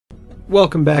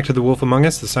Welcome back to The Wolf Among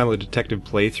Us, the silent detective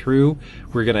playthrough.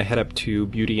 We're gonna head up to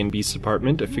Beauty and Beast's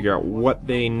apartment to figure out what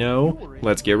they know.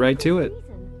 Let's get right to it.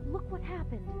 Look what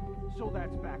happened. So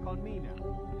that's back on me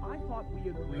now. I thought we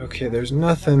agreed. Okay, there's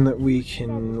nothing that we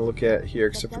can look at here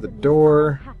except for the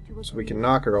door. So we can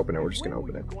knock or open it. We're just gonna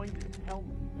open it.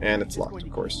 And it's locked, of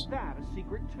course. That a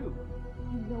secret too.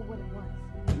 You know what it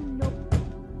was. You know.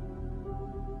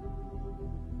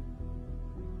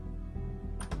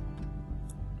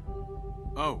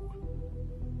 Oh.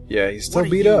 Yeah, he's still What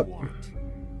do beat you up. want?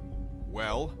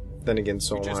 Well, Then again,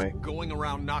 so you're am just I. going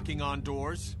around knocking on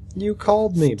doors, You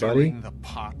called me, buddy. stirring the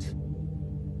pot.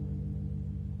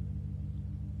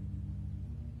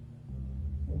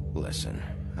 Listen,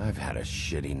 I've had a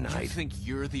shitty You night, think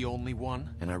you're the only one?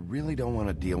 and I really don't want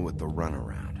to deal with the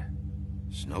runaround.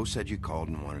 Snow said you called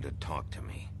and wanted to talk to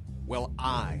me. Well,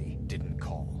 I didn't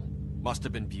call. Must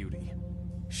have been Beauty.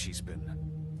 She's been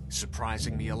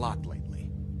surprising me a lot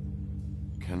lately.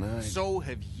 Can I? So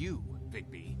have you,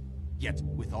 Bigby. Yet,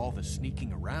 with all the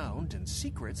sneaking around and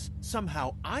secrets,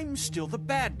 somehow I'm still the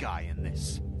bad guy in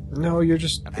this. No, you're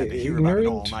just I've had to hear about it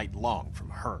all ignorant. night long from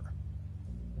her.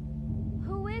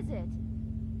 Who is it?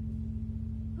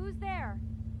 Who's there?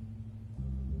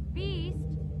 Beast?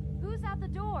 Who's at the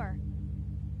door?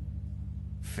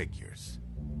 Figures.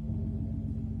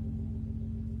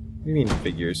 What do you mean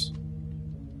figures?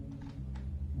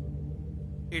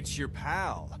 It's your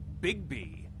pal,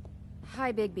 Bigby.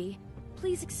 Hi, Bigby.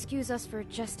 Please excuse us for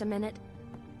just a minute.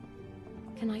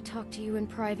 Can I talk to you in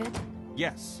private?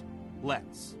 Yes,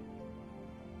 let's.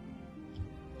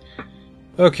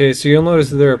 Okay, so you'll notice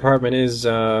that their apartment is,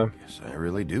 Yes, I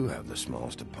really do have the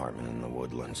smallest apartment in the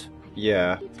woodlands.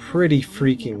 yeah, pretty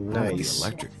freaking I know what the nice.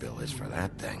 electric bill is for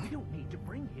that We thing. don't need to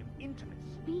bring him into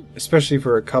this. Beast. Especially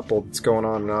for a couple that's going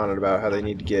on about how they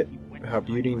need to get, how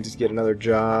Beauty needs to get another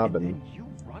job, and then you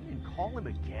run and call him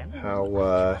again? how,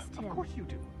 Trust Of him. course you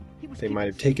do. He was they keeping might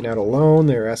have secrets. taken out a loan,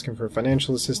 they're asking for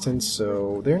financial assistance,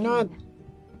 so they're not, Do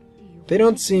you they don't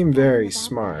want to seem tell very him about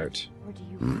smart. that, or do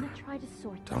you want to try to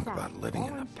sort Talk this out? about living in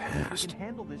All the I'm saying is we past. can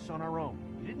handle this on our own.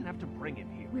 You didn't have to bring him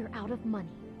here. We're out of money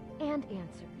and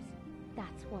answers.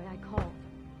 That's why I called.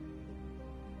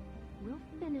 We'll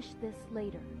finish this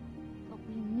later, but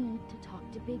we need to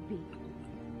talk to Bigby.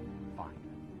 Fine.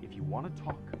 If you want to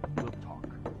talk, we'll talk.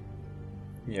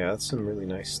 Yeah, that's some really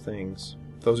nice things.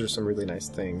 Those are some really nice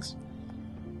things.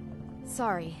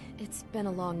 Sorry, it's been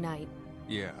a long night.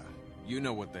 Yeah, you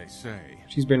know what they say.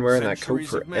 She's been wearing that coat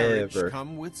Centuries of marriage forever.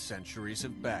 come with centuries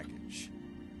of baggage.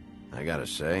 I gotta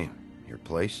say, your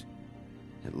place,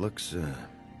 it looks,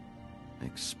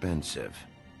 expensive.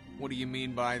 What do you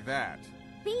mean by that?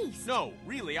 Beast! No,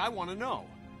 really, I want to know.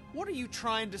 What are you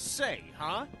trying to say,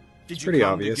 huh? Did It's you pretty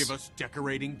come obvious. to give us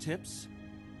decorating tips?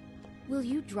 Will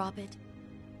you drop it?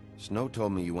 Snow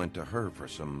told me you went to her for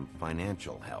some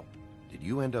financial help. Did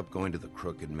you end up going to the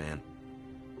Crooked Man?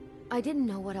 I didn't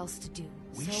know what else to do.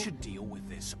 We so should deal with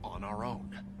this on our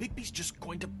own. Bigby's just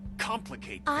going to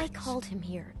complicate I things. called him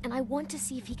here, and I want to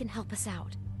see if he can help us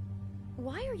out.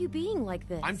 Why are you being like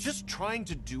this? I'm just trying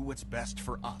to do what's best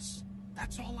for us.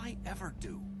 That's all I ever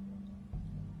do.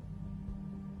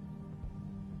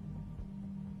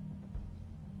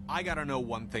 I gotta know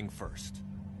one thing first.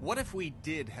 What if we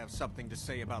did have something to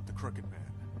say about the Crooked Man?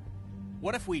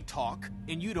 What if we talk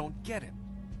and you don't get him?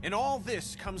 And all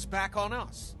this comes back on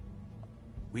us?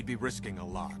 We'd be risking a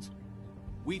lot.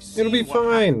 We've seen It'll be what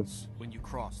fine. happens when you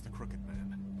cross the Crooked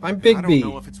Man. I'm And I don't Bigby.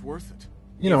 know if it's worth it.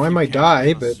 You know, If I might can't die,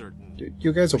 give us but certain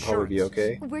you guys will probably be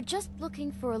assurances. okay. We're just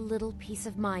looking for a little peace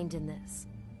of mind in this.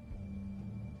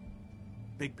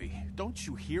 Bigby, don't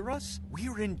you hear us?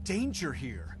 We're in danger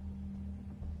here.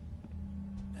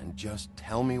 And just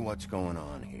tell me what's going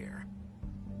on here.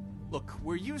 Look,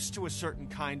 we're used to a certain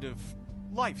kind of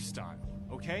lifestyle,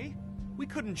 okay? We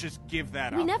couldn't just give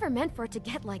that We up. never meant for it to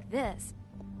get like this.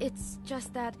 It's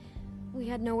just that we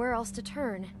had nowhere else to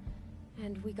turn,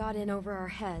 and we got in over our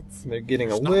heads. They're getting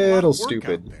a There's not lot little of work out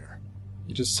stupid. there.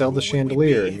 You just sell the What would we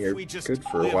chandelier be and if you're we just good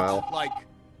for a lived while. Like,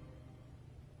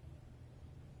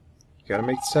 You gotta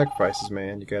make the sacrifices,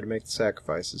 man. You gotta make the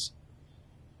sacrifices.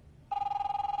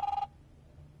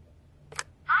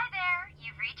 Hi there,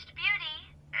 you've reached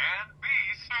Beauty. And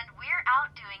Beast, And we're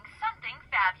out doing something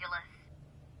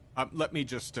fabulous. let me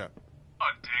just, a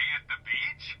day at the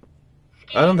beach?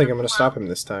 I don't think I'm gonna stop him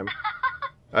this time.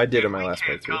 I did in my last We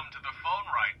can't playthrough. come to the phone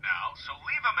right now, so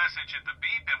leave a message at the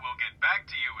beep and we'll get back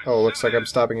to you as Oh, it looks soon like I'm as-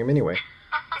 stopping him anyway.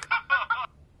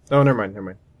 Oh, never mind, never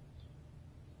mind.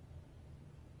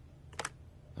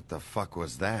 What the fuck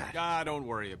was that? don't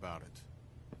worry about it.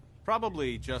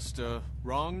 Probably just a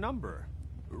wrong number.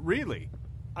 Really.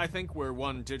 I think we're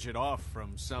one digit off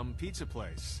from some pizza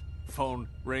place. Phone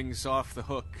rings off the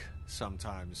hook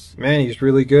sometimes. Man, he's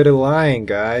really good at lying,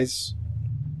 guys.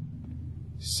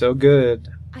 So good.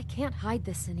 I can't hide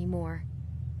this anymore.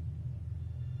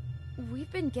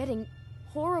 We've been getting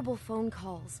horrible phone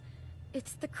calls.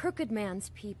 It's the Crooked Man's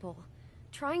people,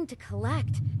 trying to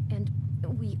collect, and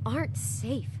we aren't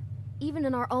safe, even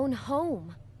in our own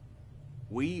home.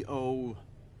 We owe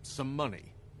some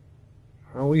money.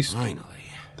 At least Finally.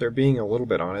 they're being a little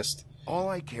bit honest. All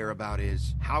I care about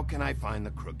is, how can I find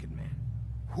the Crooked Man?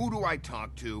 Who do I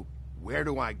talk to? Where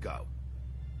do I go?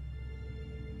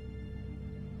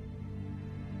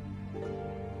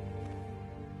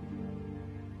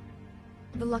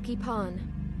 The Lucky Pawn.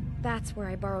 That's where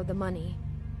I borrowed the money.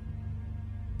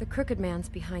 The Crooked Man's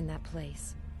behind that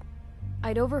place.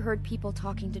 I'd overheard people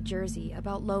talking to Jersey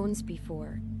about loans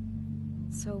before.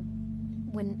 So,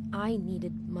 when I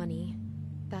needed money,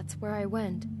 that's where I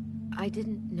went. I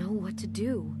didn't know what to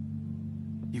do.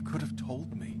 You could have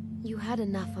told me. You had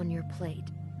enough on your plate.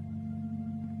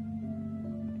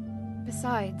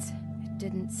 Besides, it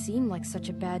didn't seem like such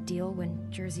a bad deal when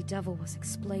Jersey Devil was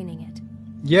explaining it.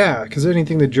 Yeah, because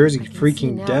anything the Jersey I can see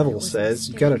freaking now devil it was a says,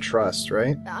 you mistake. gotta trust,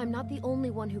 right? I'm not the only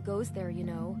one who goes there, you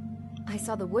know. I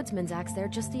saw the Woodsman's axe there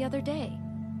just the other day.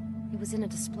 It was in a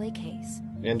display case.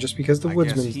 And just because the I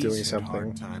Woodsman's guess he's doing hit something.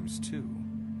 hard times too.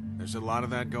 There's a lot of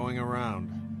that going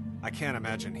around. I can't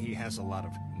imagine he has a lot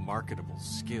of marketable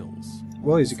skills.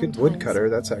 Well, he's a good Sometimes woodcutter.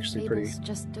 That's actually pretty. Fables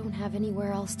just don't have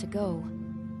anywhere else to go.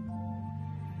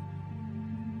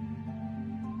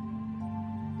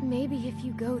 Maybe if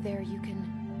you go there, you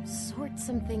can sort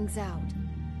some things out.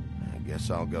 I guess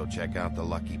I'll go check out the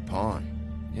Lucky Pawn.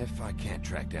 If I can't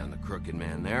track down the Crooked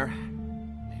Man there,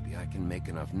 maybe I can make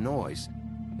enough noise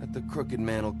that the Crooked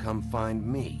Man will come find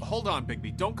me. Hold on,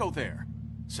 Bigby. Don't go there.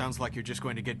 Sounds like you're just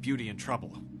going to get Beauty in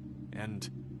trouble. And...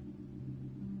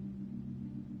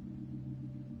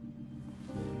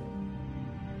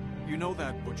 you know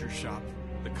that butcher shop,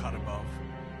 the cut above?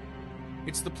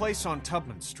 It's the place on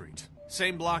Tubman Street.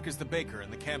 Same block as the baker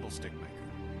and the candlestick maker.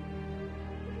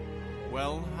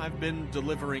 Well, I've been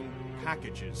delivering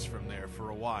packages from there for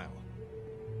a while.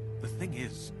 The thing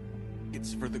is,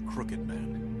 it's for the Crooked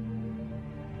Man.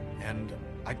 And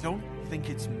I don't think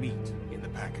it's meat in the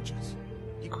packages.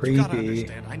 You gotta Creepy.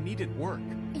 understand, I needed work.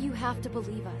 You have to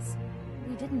believe us.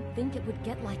 We didn't think it would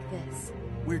get like this.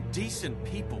 We're decent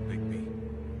people, Bigby.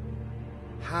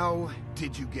 How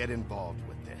did you get involved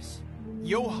with this?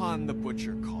 Johann the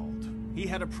Butcher called. He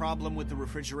had a problem with the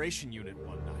refrigeration unit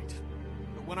one night.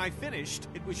 But when I finished,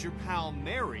 it was your pal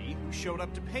Mary who showed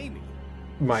up to pay me.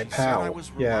 My She said pal. I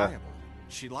was Yeah, reliable.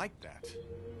 She liked that.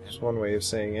 that's one way of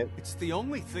saying it. It's the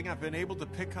only thing I've been able to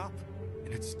pick up,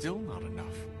 and it's still not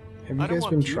enough. Have you I don't guys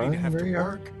want been Beauty trying to have very to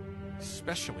hard? work,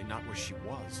 especially not where she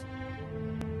was.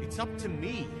 It's up to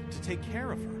me to take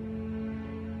care of her.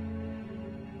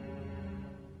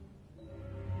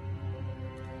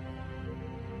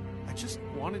 I just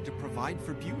wanted to provide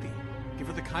for Beauty, give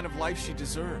her the kind of life she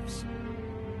deserves.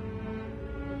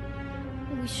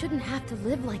 We shouldn't have to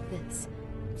live like this,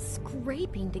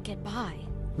 scraping to get by.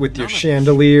 With your None of us.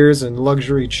 chandeliers and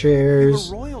luxury We chairs.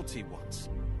 were royalty once.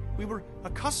 We were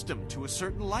accustomed to a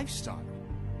certain lifestyle.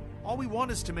 All we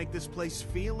want is to make this place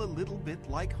feel a little bit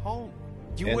like home.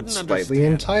 You And wouldn't slightly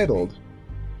understand. entitled.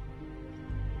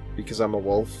 Because I'm a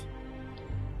wolf.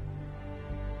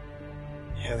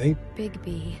 Yeah,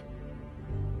 Bigby.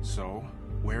 So,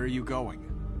 where are you going?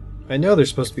 I know they're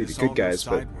supposed to be If the this good all goes guys,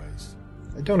 but sideways,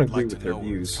 I don't I'd agree like with to their know where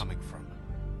it's views. coming from.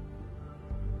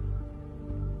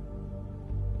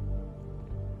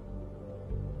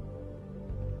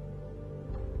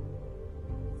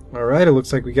 Alright, it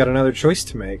looks like we got another choice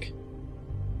to make.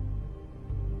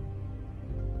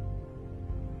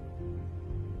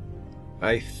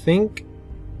 I think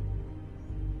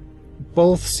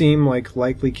both seem like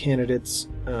likely candidates.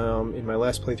 In my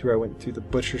last playthrough I went through the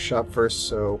butcher shop first,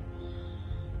 so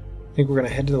I think we're going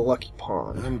to head to the Lucky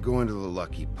Pawn. I'm going to the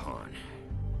Lucky Pawn.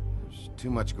 There's too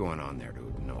much going on there to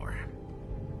ignore.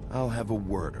 I'll have a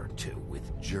word or two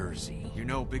with Jersey. You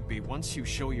know, Bigby, once you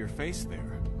show your face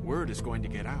there, word is going to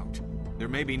get out. There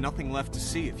may be nothing left to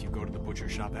see if you go to the butcher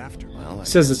shop after. Well, I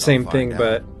Says the guess I'll same find thing, out.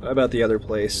 but about the other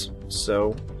place.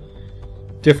 So,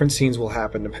 different scenes will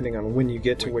happen depending on when you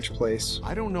get to which place.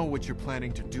 I don't know what you're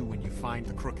planning to do when you find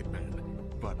the Crooked Man,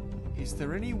 but is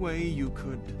there any way you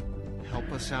could help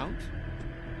us out?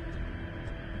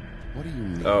 What do you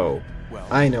mean? Oh, Well,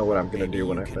 I know what I'm going to maybe do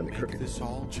when you I can find the make crooked. this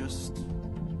all just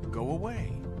go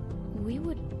away. We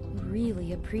would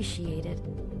really appreciate it.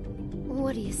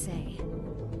 What do you say?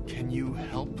 Can you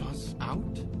help us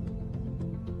out?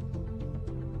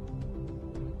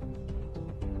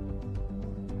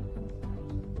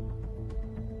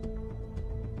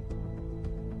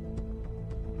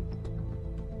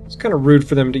 It's kind of rude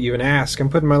for them to even ask. I'm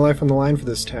putting my life on the line for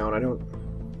this town. I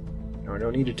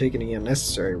don't need to take any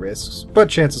unnecessary risks. But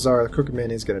chances are the Crooked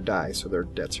Man is going to die, so their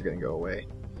debts are going to go away.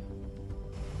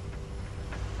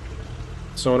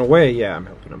 So in a way, yeah, I'm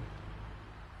helping them.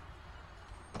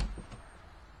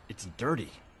 It's dirty.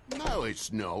 No,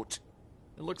 it's not.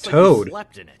 It looks like Toad. you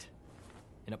slept in it.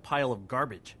 In a pile of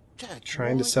garbage. That's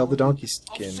Trying to right, sell the Ollie. donkey I've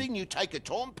skin. seen you take a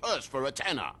torn purse for a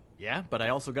tenner. Yeah, but I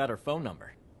also got her phone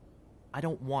number. I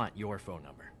don't want your phone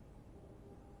number.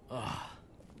 Ugh.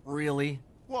 Really?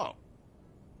 What?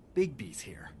 Bigby's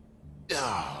here.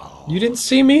 Oh, You didn't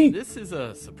see me? This is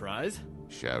a surprise.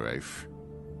 Sheriff.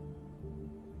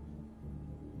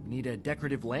 Need a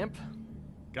decorative lamp?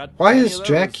 Got Why plenty is of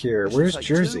Jack those. here? This'll Where's take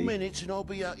Jersey? 2 minutes and I'll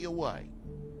be out your way.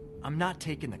 I'm not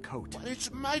taking the coat. But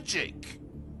it's magic.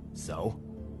 So?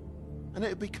 And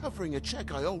it'll be covering a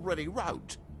check I already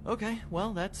wrote. Okay,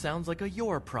 well, that sounds like a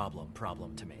your problem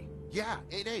to me. Yeah,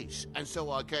 it is. And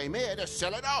so I came here to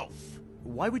sell it off.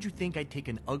 Why would you think I'd take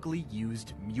an ugly,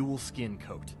 used mule skin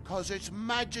coat? 'Cause it's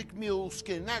magic mule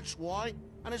skin, that's why.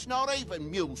 And it's not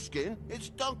even mule skin, it's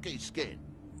donkey skin.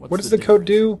 What does the code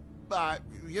do? But,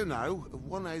 you know,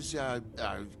 one has a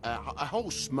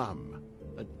horse mum.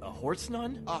 A horse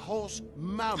nun? A horse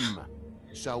mum.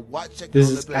 So what's it This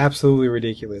gonna is be? absolutely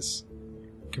ridiculous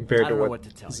compared I to don't know what what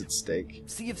to tell is you. at stake.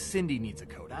 See if Cindy needs a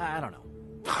coat. I don't know.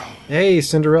 Hey,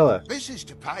 Cinderella. This is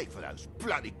to pay for those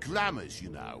bloody glamours, you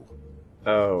know.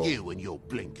 Oh. You and your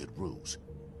blinkered rules.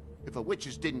 If the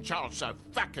witches didn't charge so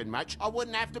fucking much, I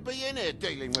wouldn't have to be in here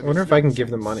dealing with I wonder this if I can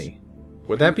give them nonsense. money.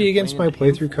 Would that be against my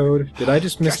complaining to him playthrough code? Did I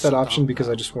just miss Guess that I option don't because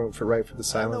I know. just went for right for the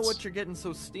I don't know silence? what you're getting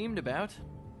so steamed about.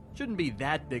 Shouldn't be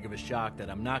that big of a shock that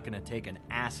I'm not gonna take an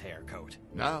ass hair coat.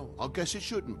 No, I guess it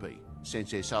shouldn't be,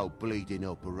 since this whole bleeding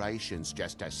operation's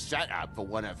just a setup for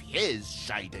one of his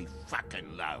shady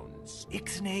fucking loans.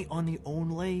 Ixnay on the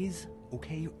onlays,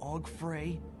 okay,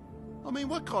 Ogfrey? I mean,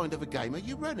 what kind of a game are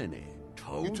you running here?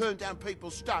 Toad? You turn down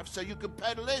people's stuff so you can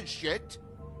peddle his shit?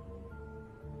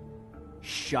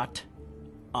 Shut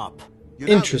up. You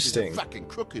know Interesting. This is a fucking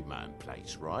Crooked Man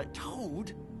place, right?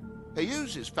 Toad? He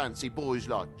uses fancy boys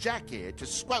like Jack here to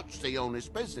squelch the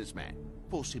honest businessman,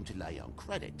 force him to lay on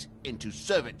credit into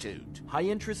servitude. High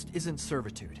interest isn't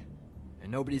servitude. And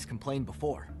nobody's complained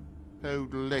before. Oh,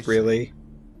 listen. Really?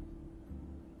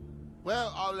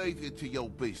 Well, I'll leave you to your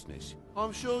business.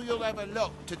 I'm sure you'll have a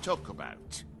lot to talk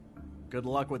about. Good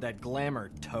luck with that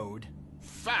glamour, Toad.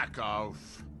 Fuck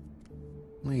off.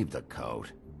 Leave the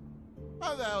coat.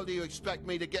 How the hell do you expect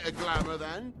me to get a glamour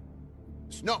then?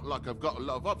 It's not like I've got a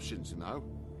lot of options, you know.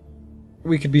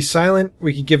 We could be silent,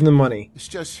 we could give them money. It's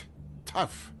just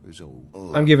tough, is all.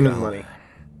 I'm giving them money.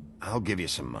 I'll give you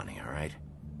some money, all right?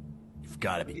 You've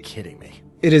gotta be kidding me.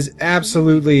 It is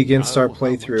absolutely against our Know how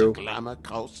much a playthrough. glamour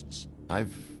costs?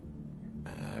 I've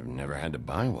never had to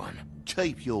buy one.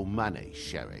 Keep your money,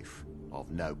 Sheriff. I've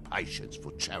no patience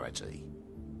for charity.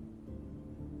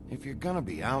 If you're gonna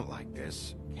be out like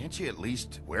this, can't you at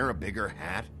least wear a bigger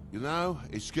hat? You know,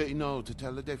 it's getting old to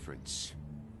tell the difference.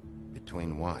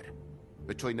 Between what?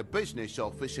 Between the business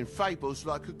office and fables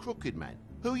like a Crooked Man,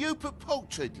 who you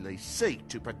purportedly seek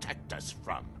to protect us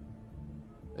from.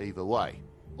 Either way,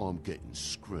 I'm getting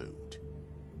screwed.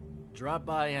 Drop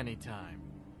by anytime.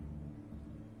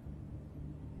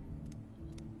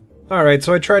 Alright,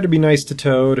 so I tried to be nice to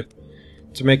Toad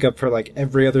to make up for like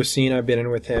every other scene I've been in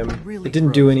with him. Really It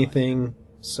didn't do grows on anything,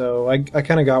 so I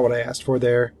kind of got what I asked for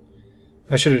there.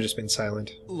 I should have just been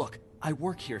silent. Look, I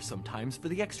work here sometimes for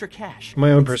the extra cash.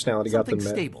 My own It's personality got something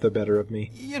stable. the better of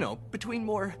me. You know, between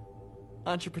more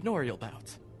entrepreneurial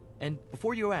bouts. And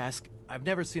before you ask, I've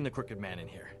never seen the Crooked Man in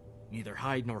here. Neither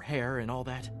hide nor hair and all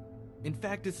that. In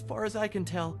fact, as far as I can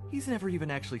tell, he's never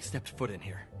even actually stepped foot in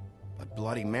here. But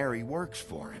Bloody Mary works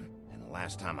for him. And the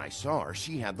last time I saw her,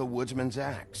 she had the woodsman's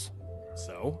axe.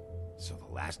 So? So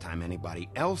the last time anybody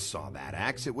else saw that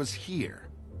axe, it was here.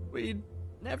 We'd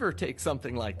never take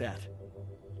something like that.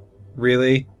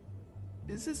 Really?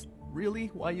 Is this really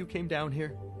why you came down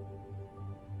here?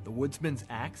 The woodsman's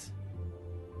axe?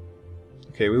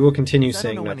 Okay, we will continue I don't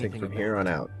saying know nothing anything from about here it. on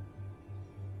out.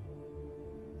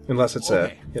 Unless it's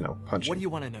Okay. punching. What do you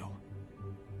want to know?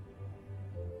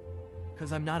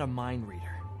 Because I'm not a mind reader.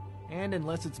 And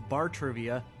unless it's bar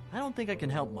trivia, I don't think I can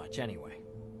help much anyway.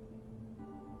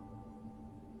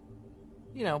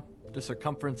 You know, the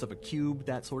circumference of a cube,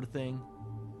 that sort of thing.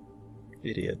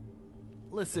 Idiot.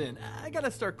 Listen, I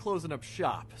gotta start closing up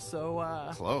shop, so,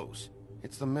 Close.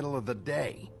 It's the middle of the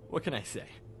day. what can I say?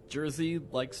 Jersey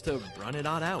likes to run at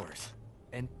odd hours.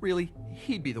 And really,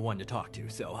 he'd be the one to talk to,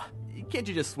 so can't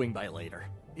you just swing by later?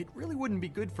 it really wouldn't be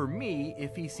good for me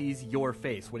if he sees your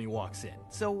face when he walks in.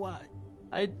 So,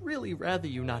 I'd really rather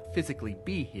you not physically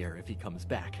be here if he comes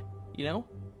back. You know?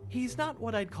 He's not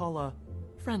what I'd call a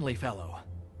friendly fellow.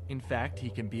 In fact, he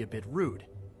can be a bit rude.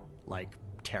 Like,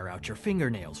 tear out your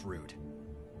fingernails rude.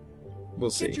 We'll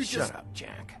see. Shut up,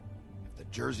 Jack. If the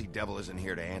Jersey Devil isn't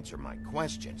here to answer my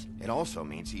questions, it also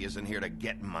means he isn't here to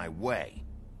get in my way.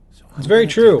 So It's very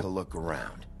true. Take a look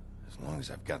around, as long as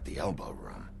I've got the elbow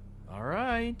room. All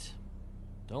right.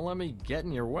 Don't let me get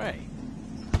in your way.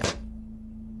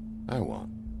 I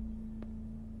won't.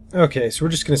 Okay, so we're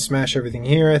just going to smash everything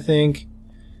here, I think.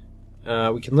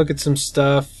 We can look at some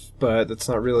stuff, but that's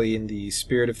not really in the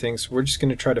spirit of things. So we're just going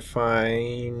to try to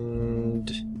find...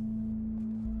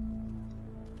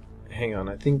 Hang on,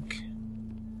 I think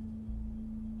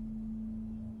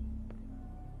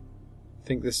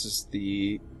this is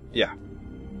the... Yeah.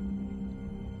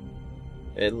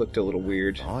 It looked a little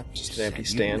weird. Just an empty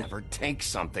stand. You'd never take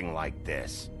something like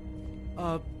this.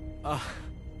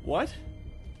 What?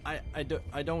 I don't,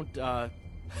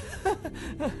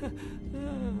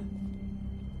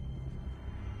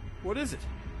 What is it?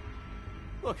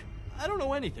 Look, I don't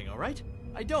know anything, alright?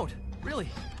 I don't, really.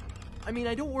 I mean,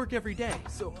 I don't work every day,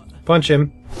 so... Punch him.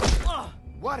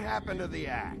 What happened to the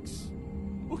axe?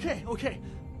 Okay.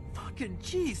 Fucking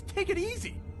jeez, take it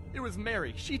easy. It was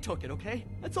Mary. She took it, okay?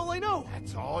 That's all I know.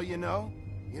 That's all you know?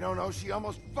 You don't know she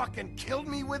almost fucking killed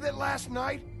me with it last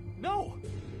night? No,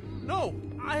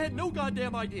 I had no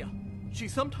goddamn idea. She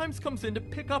sometimes comes in to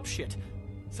pick up shit.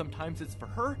 Sometimes it's for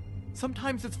her,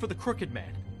 sometimes it's for the Crooked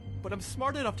Man. But I'm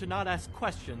smart enough to not ask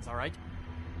questions, alright?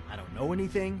 I don't know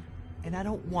anything, and I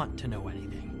don't want to know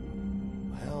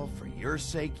anything. Well, for your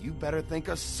sake, you better think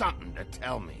of something to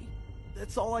tell me.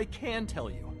 That's all I can tell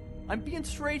you. I'm being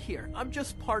straight here. I'm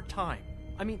just part-time.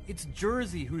 I mean, it's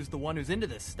Jersey who's the one who's into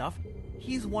this stuff.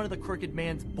 He's one of the Crooked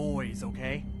Man's boys,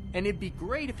 okay? And it'd be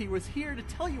great if he was here to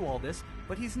tell you all this,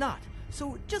 but he's not.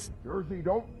 So just... Jersey,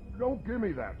 don't give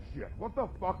me that shit. What the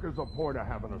fuck is the point of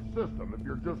having a system if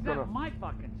you're just gonna... That's my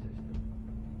fucking system.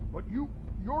 But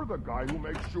you're the guy who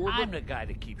makes sure that... I'm the guy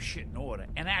that keeps shit in order,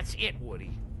 and that's it,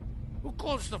 Woody. Who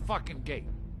closed the fucking gate?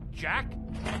 Jack?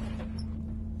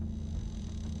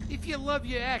 If you love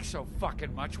your ex so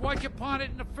fucking much, why'd you pawn it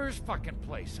in the first fucking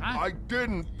place, huh? I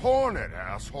didn't pawn it,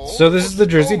 asshole. So this is the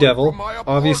Jersey Devil,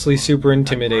 obviously super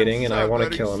intimidating, and I want to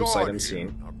kill him sight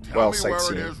unseen. Well, sightseeing.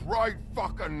 Tell me where it is right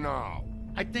fucking now.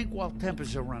 I think while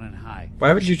tempers are running high...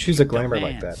 Why would you choose a glamour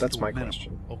like that? That's my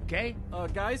question. Okay?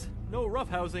 Guys, no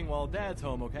roughhousing while Dad's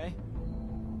home, okay?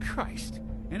 Christ.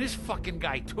 And this fucking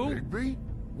guy, too? Bigby?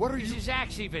 What are you... Is his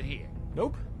axe even here?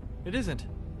 Nope, it isn't.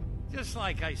 Just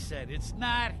like I said, it's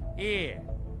not here.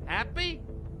 Happy?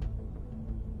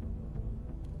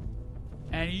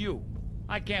 And you.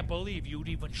 I can't believe you'd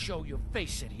even show your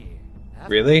face in here.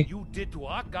 After Really? what you did to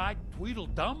our guy,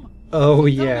 Tweedledum? Oh Tell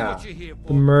me yeah, what you're here for.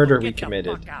 the murder we Get the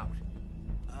committed. fuck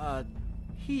out.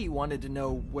 He wanted to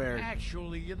know where...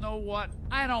 Actually, you know what?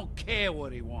 I don't care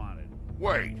what he wanted.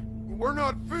 Wait, we're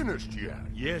not finished yet.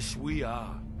 Yes, we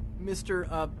are.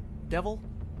 Mr. Devil,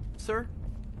 sir?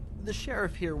 The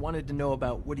sheriff here wanted to know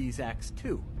about Woody's axe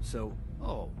too, so...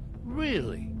 Oh,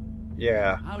 really?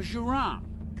 Yeah. How's your arm?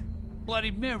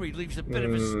 Bloody Mary leaves a bit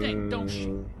of a stink, don't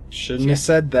she? Shouldn't have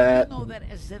said that. You know that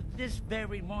as of this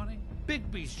very morning,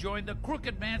 Bigby's joined the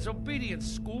Crooked Man's obedience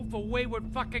school for wayward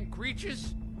fucking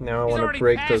creatures? Now I He's want to already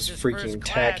break passed those his freaking first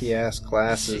class. tacky-ass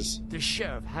classes. See, the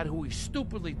sheriff had who he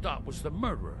stupidly thought was the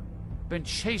murderer. Been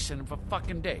chasing him for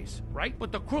fucking days, right?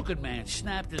 But the Crooked Man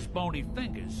snapped his bony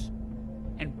fingers.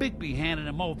 And Bigby handed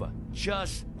him over,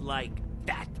 just like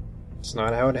that. It's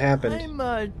not how it happened.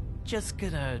 I'm, just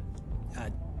gonna,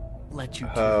 let you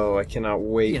do. Oh, I cannot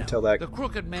wait until that The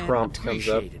Crooked Man prompt comes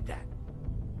up. appreciated that.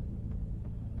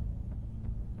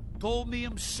 Told me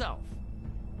himself.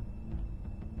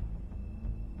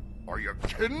 Are you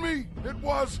kidding me? It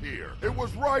was here. It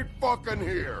was right fucking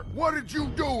here. What did you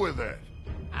do with it?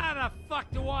 How the fuck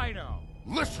do I know?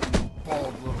 Listen, you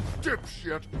bald little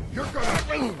dipshit. You're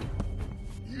gonna...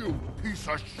 You piece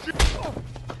of shit.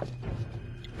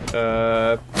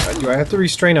 Do I have to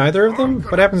restrain either of them?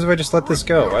 What happens if I just let this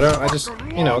go? I just,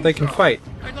 you know, they can fight.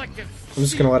 I'd like to I'm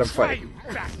just gonna let them fight.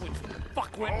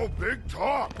 Oh, big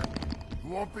talk.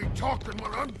 You won't be talking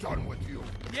when I'm done with you.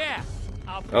 Yeah.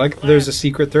 I like that there's a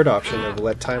secret third option of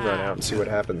let time run out and see what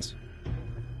happens.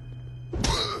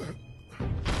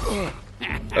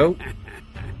 Oh.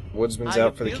 Woodsman's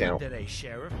out for the count. Today,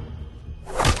 Sheriff?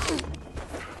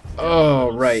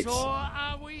 Oh, right. Sore,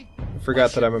 are we? I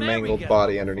forgot that I'm a mangled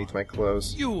body underneath my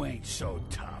clothes. You ain't so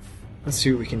tough. Let's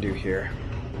see what we can do here.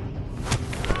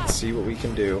 Let's see what we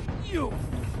can do. You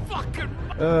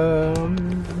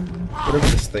Whatever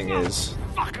this thing is.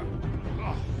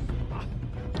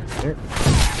 There. Right.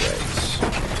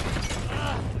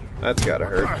 That's gotta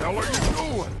hurt. What the hell are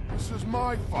you doing? This is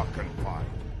my fucking fight.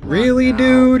 Really,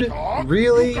 dude?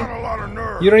 Really? You got a lot of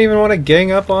nerve. You don't even want to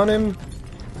gang up on him?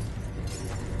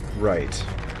 Right.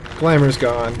 Glamour's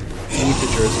gone. Meet the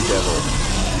Jersey Devil.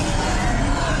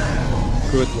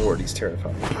 Good lord, he's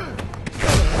terrifying.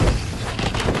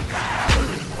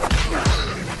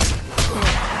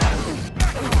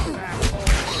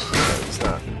 He's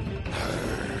not.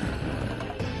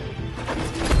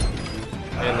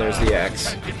 And there's the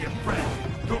axe.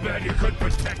 Too bad you couldn't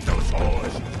protect those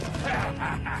whores.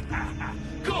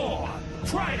 Go on,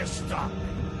 try to stop me.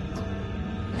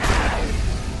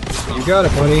 You got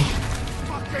it, buddy.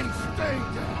 Fucking stay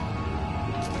down.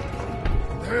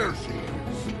 There she is.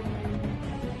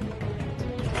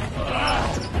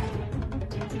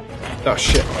 Oh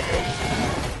shit.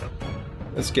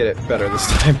 Let's get it better this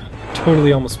time.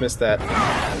 Totally almost missed that.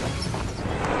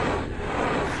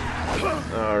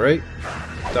 Alright.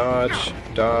 Dodge,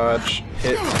 dodge,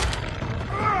 hit.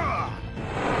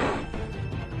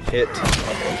 Hit.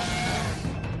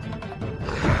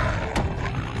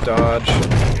 Dodge.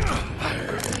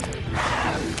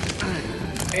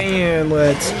 And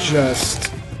let's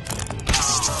just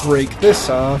break this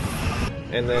off.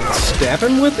 And then stab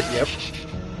him with it. Yep.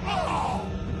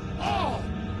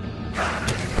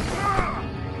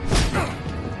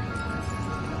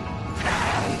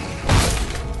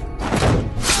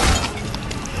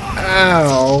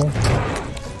 Ow.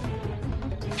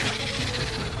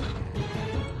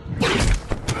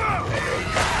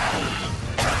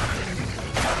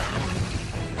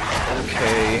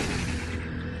 Okay.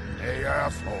 Hey,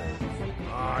 asshole.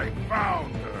 I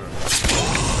found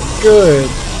her. Good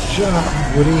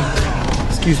job, Woody.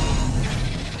 Excuse me.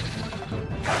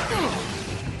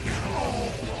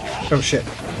 Oh shit.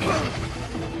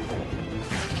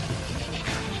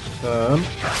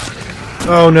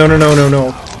 Oh no no no no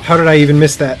no. How did I even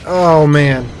miss that? Oh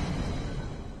man.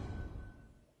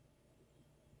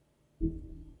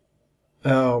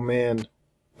 Oh man.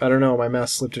 I don't know, my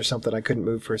mouse slipped or something. I couldn't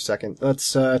move for a second.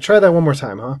 Let's try that one more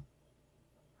time, huh?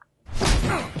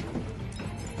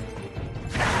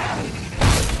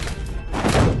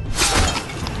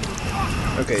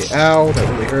 Okay, ow, that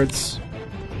really hurts.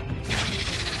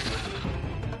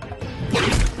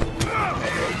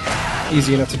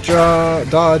 Easy enough to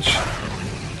dodge, dodge,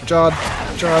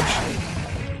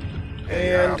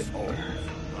 and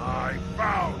I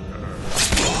found her.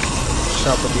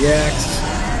 chop with the axe.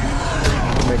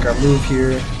 We'll make our move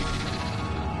here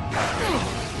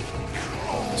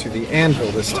to the anvil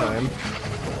this time.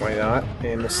 Why not?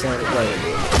 And we'll slam it right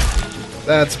in.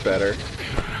 That's better.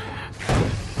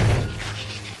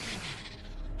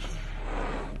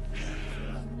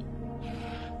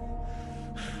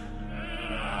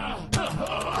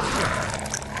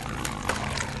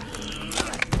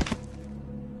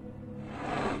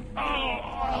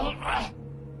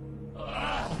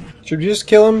 Should we just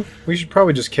kill him? We should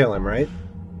probably just kill him, right?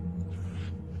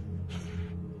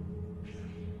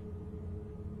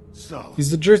 So, He's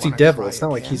the Jersey wanna Devil. try It's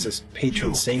not like again? he's a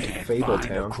patron saint of Find a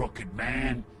Fabletown. crooked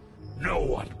man. No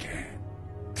one can.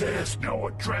 There's no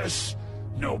address,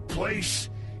 no place.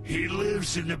 He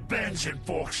lives in the bends and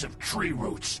forks of tree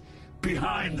roots,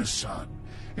 behind the sun,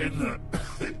 in the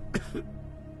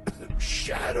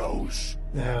shadows.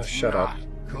 Ah, shut up.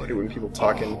 I hate when people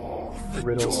talk in The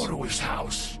riddles. door to his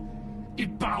house.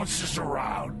 It bounces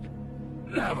around,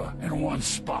 never in one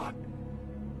spot.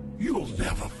 You'll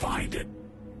never find it.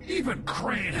 Even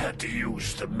Crane had to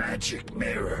use the magic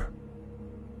mirror.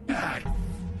 That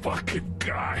fucking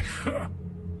guy.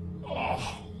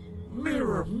 Oh,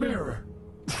 mirror, mirror.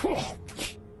 Oh,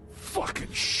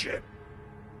 fucking shit.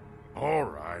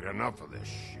 Alright, enough of this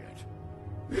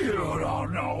shit. You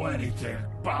don't know anything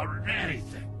about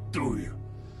anything, do you?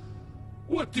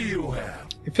 What do you have?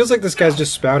 It feels like this guy's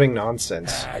just spouting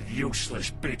nonsense. That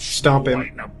useless bitch. Stomp him.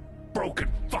 White in a broken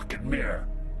fucking mirror.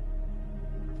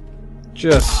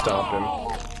 Just stomp him.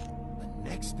 The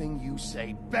next thing you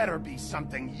say better be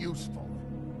something useful.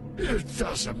 It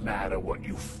doesn't matter what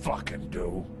you fucking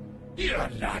do. You're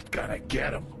not gonna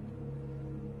get him.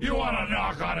 You wanna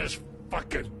knock on his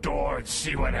fucking door and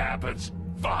see what happens?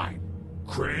 Fine.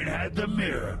 Crane had the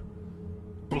mirror.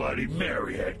 Bloody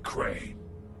Mary had Crane.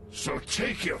 So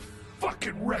take your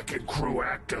fucking wrecking crew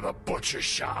act to the butcher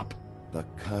shop. The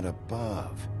cut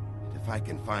above. If I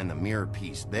can find the mirror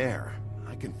piece there,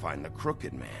 I can find the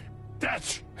Crooked Man.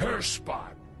 That's her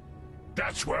spot.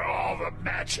 That's where all the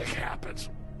magic happens.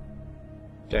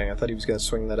 Dang, I thought he was gonna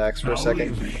swing that axe for a Now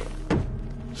second. leave me,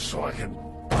 so I can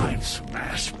find some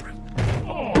aspirin.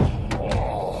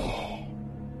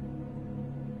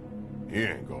 He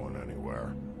ain't going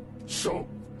anywhere. So,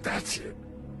 that's it,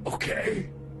 okay?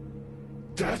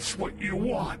 That's what you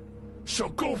want. So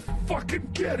go fucking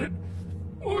get it.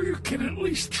 Or you can at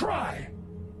least try.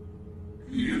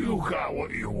 You got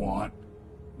what you want.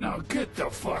 Now get the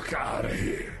fuck out of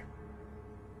here.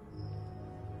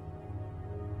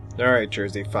 Alright,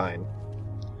 Jersey, fine.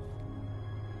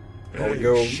 I'll Hey,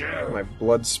 go Sheriff, my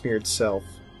blood-smeared self.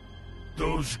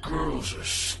 those girls are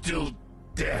still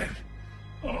dead.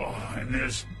 Oh, and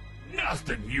there's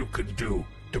nothing you can do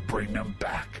to bring them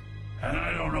back. And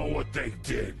I don't know what they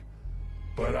did,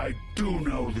 but I do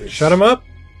know this. Shut him up!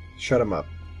 Shut him up.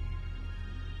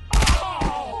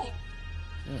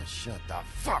 Yeah, shut the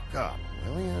fuck up,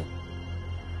 will ya?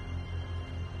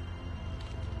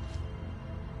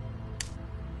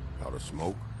 Out of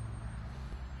smoke?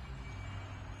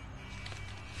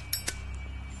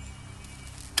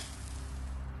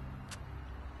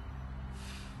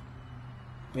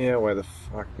 Yeah, why the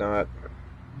fuck not?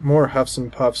 More huffs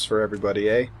and puffs for everybody,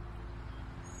 eh?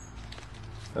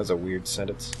 That was a weird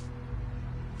sentence.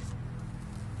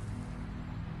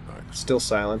 Nice. Still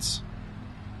silence.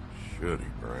 Shitty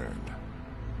brand.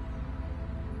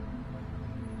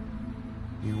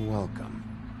 You're welcome.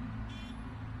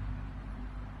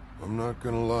 I'm not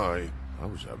gonna lie. I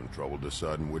was having trouble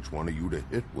deciding which one of you to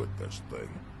hit with this thing.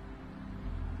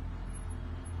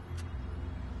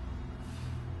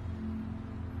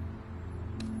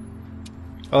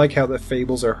 I like how the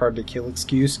fables are hard to kill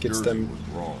excuse gets Jersey them was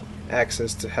wrong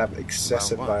access to have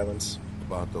excessive About what? violence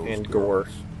about those and girls. gore.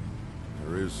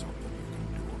 There is something you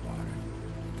can do about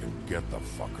it. You can get the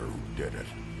fucker who did it.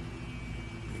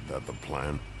 Ain't that the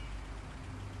plan?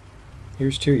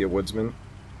 Here's to you, woodsman.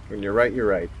 When you're right, you're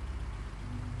right.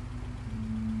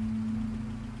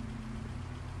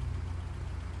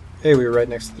 Hey, we were right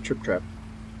next to the trip trap.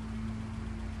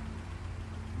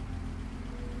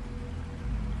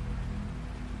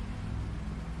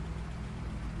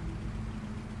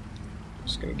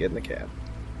 Just gonna get in the cab.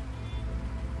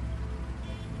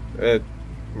 We're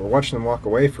watching them walk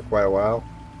away for quite a while.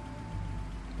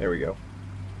 There we go.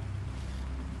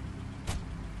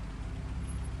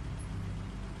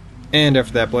 And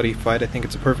after that bloody fight, I think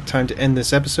it's a perfect time to end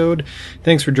this episode.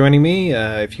 Thanks for joining me.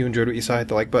 If you enjoyed what you saw, hit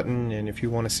the like button, and if you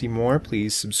want to see more,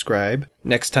 please subscribe.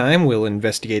 Next time, we'll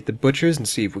investigate the butchers and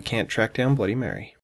see if we can't track down Bloody Mary.